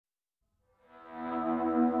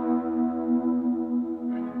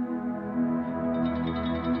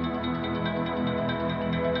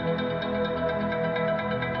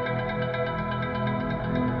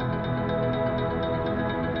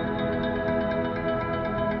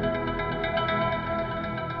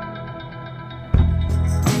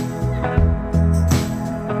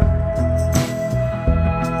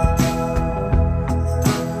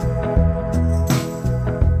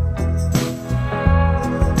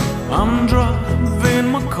I'm driving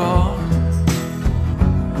my car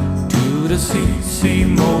to the CC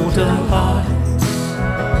Motel Heights.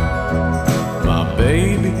 My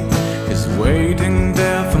baby is waiting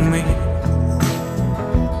there for me.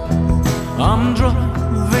 I'm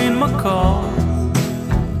driving my car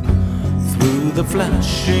through the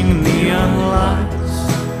flashing neon lights.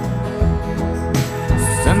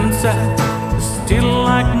 Sunset is still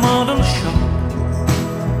like model shop.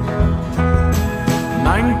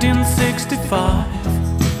 1965,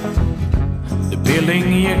 the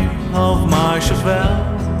building year of my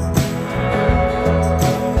Chevelle.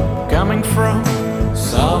 Coming from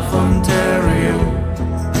South Ontario.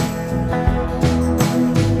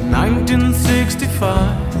 1965,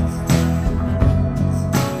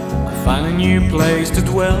 I find a new place to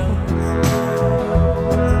dwell.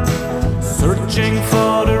 Searching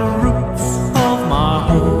for the roots of my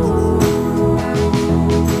home.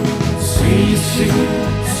 CC,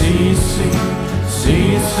 CC,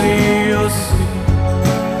 CC, oh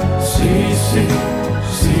CC,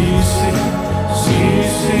 CC,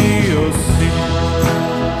 CC, oh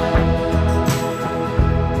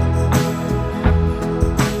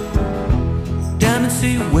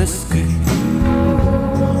Tennessee whiskey,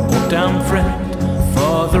 old down friend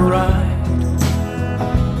for the ride.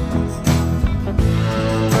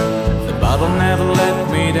 The bottle never let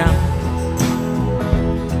me down.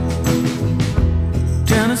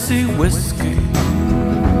 Tennessee whiskey,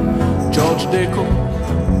 George Dickel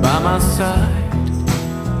by my side,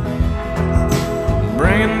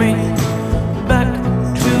 bringing me back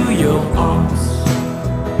to your arms.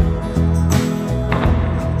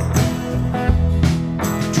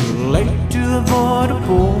 Too late to avoid a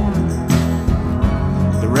bore.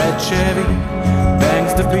 The red Chevy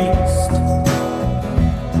bangs the beast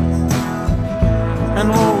and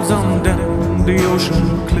rolls on down the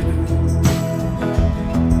ocean cliff.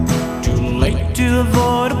 To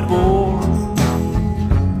avoid a bore,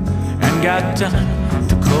 and got time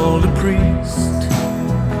to call the priest.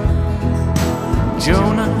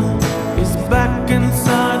 Jonah is back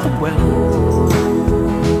inside the well.